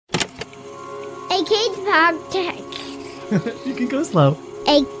A kids podcast. You can go slow.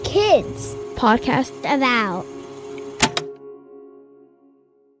 A kids podcast about.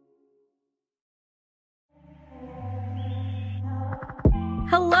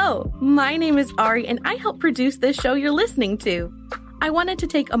 Hello, my name is Ari and I help produce this show you're listening to. I wanted to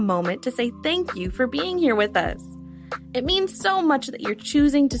take a moment to say thank you for being here with us. It means so much that you're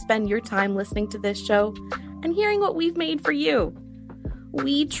choosing to spend your time listening to this show and hearing what we've made for you.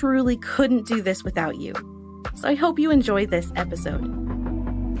 We truly couldn't do this without you. So I hope you enjoy this episode.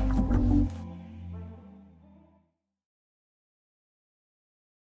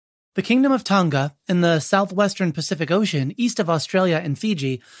 The Kingdom of Tonga, in the southwestern Pacific Ocean, east of Australia and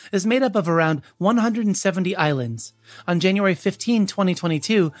Fiji, is made up of around 170 islands. On January 15,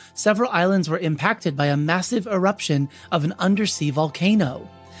 2022, several islands were impacted by a massive eruption of an undersea volcano.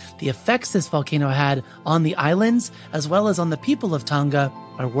 The effects this volcano had on the islands, as well as on the people of Tonga,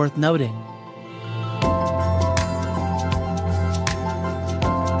 are worth noting.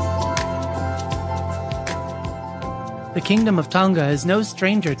 The Kingdom of Tonga is no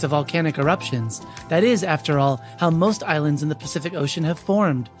stranger to volcanic eruptions. That is, after all, how most islands in the Pacific Ocean have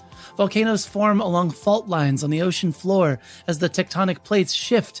formed. Volcanoes form along fault lines on the ocean floor as the tectonic plates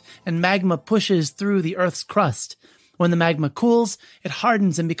shift and magma pushes through the Earth's crust. When the magma cools, it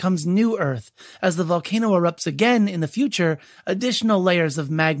hardens and becomes new Earth. As the volcano erupts again in the future, additional layers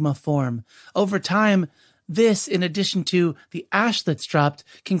of magma form. Over time, this, in addition to the ash that's dropped,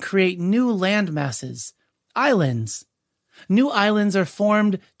 can create new land masses. Islands. New islands are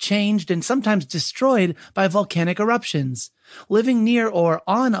formed, changed, and sometimes destroyed by volcanic eruptions. Living near or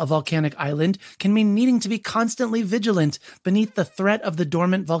on a volcanic island can mean needing to be constantly vigilant beneath the threat of the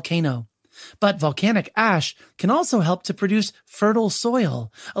dormant volcano. But volcanic ash can also help to produce fertile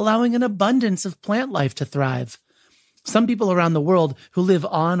soil, allowing an abundance of plant life to thrive. Some people around the world who live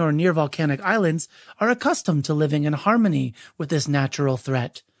on or near volcanic islands are accustomed to living in harmony with this natural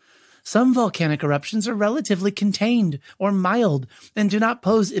threat. Some volcanic eruptions are relatively contained or mild and do not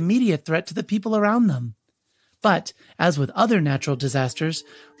pose immediate threat to the people around them. But, as with other natural disasters,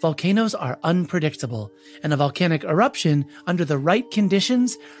 volcanoes are unpredictable, and a volcanic eruption, under the right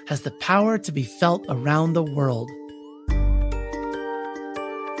conditions, has the power to be felt around the world.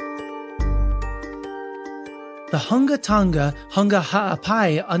 The Tonga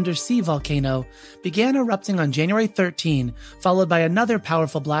Ha'apai Undersea Volcano began erupting on January 13, followed by another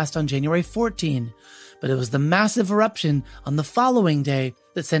powerful blast on January 14. But it was the massive eruption on the following day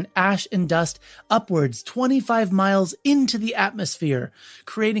that sent ash and dust upwards 25 miles into the atmosphere,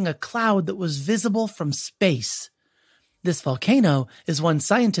 creating a cloud that was visible from space. This volcano is one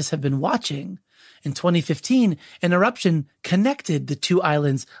scientists have been watching. In 2015, an eruption connected the two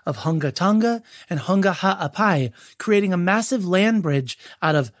islands of Tonga and Ha'apai, creating a massive land bridge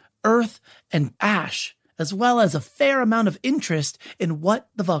out of earth and ash, as well as a fair amount of interest in what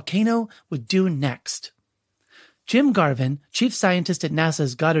the volcano would do next. Jim Garvin, chief scientist at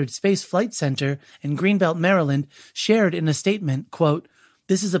NASA's Goddard Space Flight Center in Greenbelt, Maryland, shared in a statement, quote,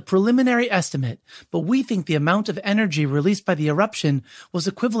 "This is a preliminary estimate, but we think the amount of energy released by the eruption was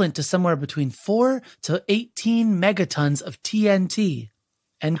equivalent to somewhere between 4 to 18 megatons of TNT."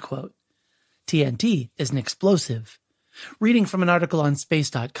 End quote. TNT is an explosive. Reading from an article on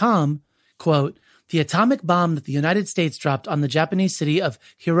space.com, quote, "The atomic bomb that the United States dropped on the Japanese city of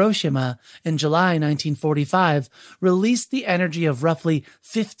Hiroshima in July 1945 released the energy of roughly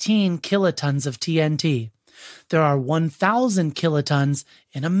 15 kilotons of TNT. There are 1,000 kilotons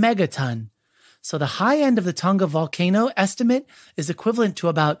in a megaton. So the high end of the Tonga volcano estimate is equivalent to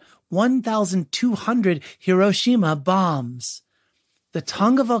about 1,200 Hiroshima bombs. The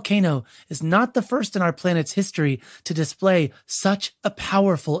Tonga volcano is not the first in our planet's history to display such a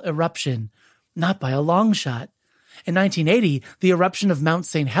powerful eruption. Not by a long shot. In 1980, the eruption of Mount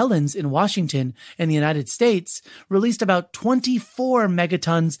St. Helens in Washington in the United States released about 24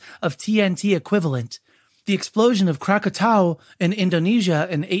 megatons of TNT equivalent. The explosion of Krakatau in Indonesia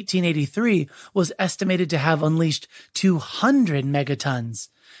in 1883 was estimated to have unleashed 200 megatons,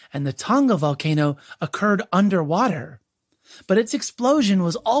 and the Tonga volcano occurred underwater. But its explosion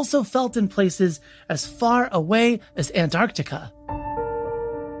was also felt in places as far away as Antarctica.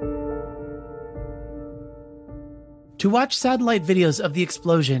 To watch satellite videos of the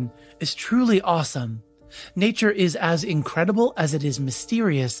explosion is truly awesome. Nature is as incredible as it is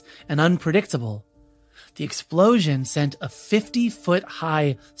mysterious and unpredictable. The explosion sent a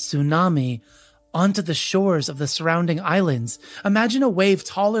 50-foot-high tsunami onto the shores of the surrounding islands. Imagine a wave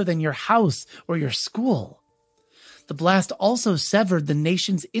taller than your house or your school. The blast also severed the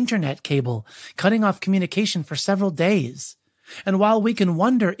nation's internet cable, cutting off communication for several days. And while we can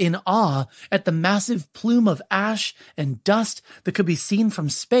wonder in awe at the massive plume of ash and dust that could be seen from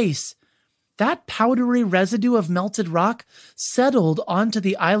space, that powdery residue of melted rock settled onto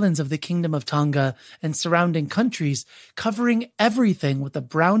the islands of the Kingdom of Tonga and surrounding countries, covering everything with a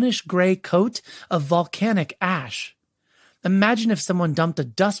brownish-gray coat of volcanic ash. Imagine if someone dumped a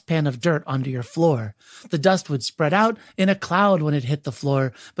dustpan of dirt onto your floor. The dust would spread out in a cloud when it hit the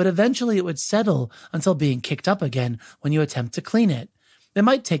floor, but eventually it would settle until being kicked up again when you attempt to clean it. It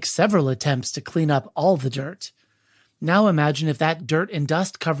might take several attempts to clean up all the dirt. Now imagine if that dirt and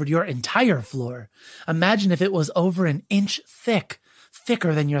dust covered your entire floor. Imagine if it was over an inch thick,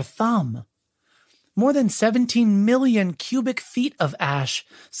 thicker than your thumb. More than 17 million cubic feet of ash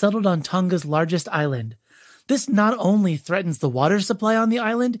settled on Tonga's largest island. This not only threatens the water supply on the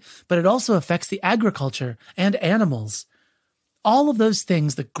island, but it also affects the agriculture and animals. All of those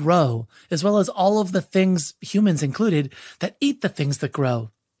things that grow, as well as all of the things, humans included, that eat the things that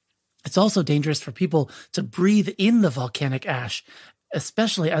grow. It's also dangerous for people to breathe in the volcanic ash,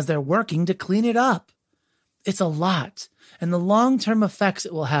 especially as they're working to clean it up. It's a lot, and the long-term effects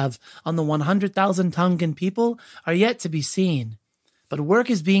it will have on the 100,000 Tongan people are yet to be seen. But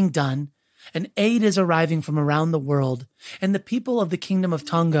work is being done, and aid is arriving from around the world, and the people of the Kingdom of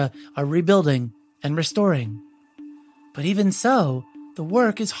Tonga are rebuilding and restoring. But even so, the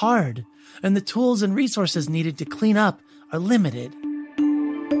work is hard, and the tools and resources needed to clean up are limited.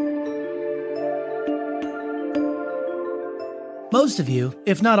 Most of you,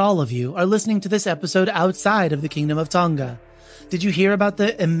 if not all of you, are listening to this episode outside of the Kingdom of Tonga. Did you hear about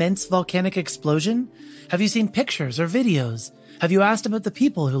the immense volcanic explosion? Have you seen pictures or videos? Have you asked about the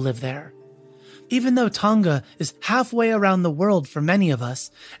people who live there? Even though Tonga is halfway around the world for many of us,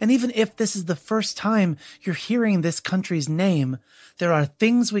 and even if this is the first time you're hearing this country's name, there are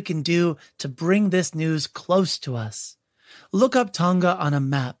things we can do to bring this news close to us. Look up Tonga on a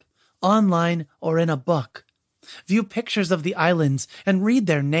map, online, or in a book. View pictures of the islands and read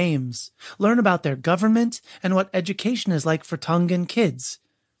their names. Learn about their government and what education is like for Tongan kids.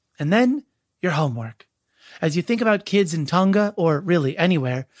 And then, your homework. As you think about kids in Tonga, or really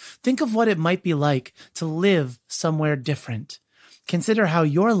anywhere, think of what it might be like to live somewhere different. Consider how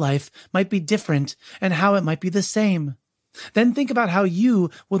your life might be different and how it might be the same. Then think about how you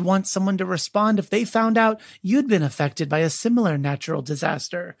would want someone to respond if they found out you'd been affected by a similar natural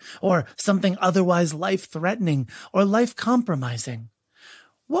disaster, or something otherwise life-threatening or life-compromising.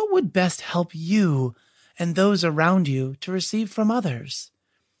 What would best help you and those around you to receive from others?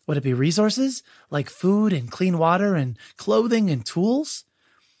 Would it be resources like food and clean water and clothing and tools?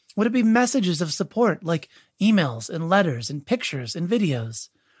 Would it be messages of support like emails and letters and pictures and videos?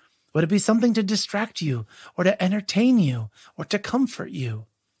 Would it be something to distract you or to entertain you or to comfort you?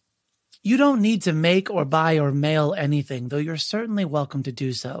 You don't need to make or buy or mail anything, though you're certainly welcome to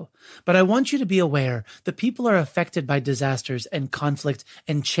do so. But I want you to be aware that people are affected by disasters and conflict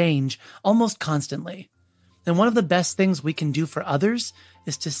and change almost constantly. And one of the best things we can do for others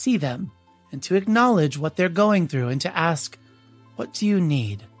is to see them and to acknowledge what they're going through and to ask, what do you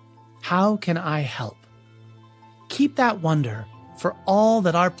need? How can I help? Keep that wonder for all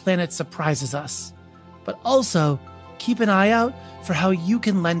that our planet surprises us, but also keep an eye out for how you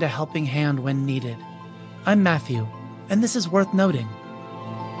can lend a helping hand when needed. I'm Matthew, and this is Worth Noting.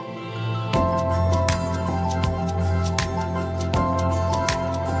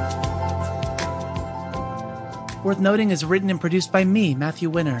 Worth Noting is written and produced by me, Matthew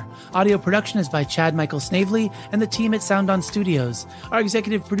Winner. Audio production is by Chad Michael Snavely and the team at Sound On Studios. Our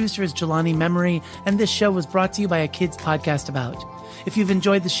executive producer is Jelani Memory, and this show was brought to you by A Kids Podcast About. If you've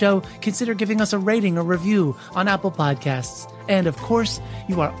enjoyed the show, consider giving us a rating or review on Apple Podcasts. And of course,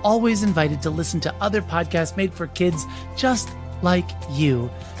 you are always invited to listen to other podcasts made for kids just like you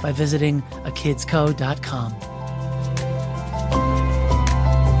by visiting akidsco.com.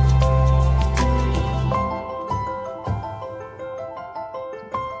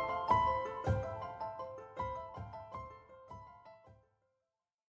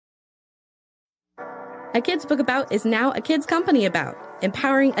 A Kids Book About is now a kids company about,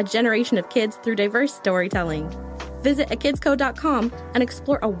 empowering a generation of kids through diverse storytelling. Visit akidsco.com and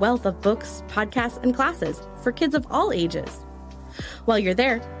explore a wealth of books, podcasts, and classes for kids of all ages. While you're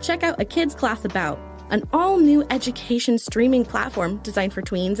there, check out A Kids Class About, an all-new education streaming platform designed for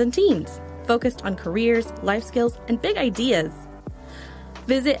tweens and teens, focused on careers, life skills, and big ideas.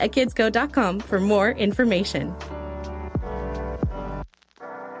 Visit akidsco.com for more information.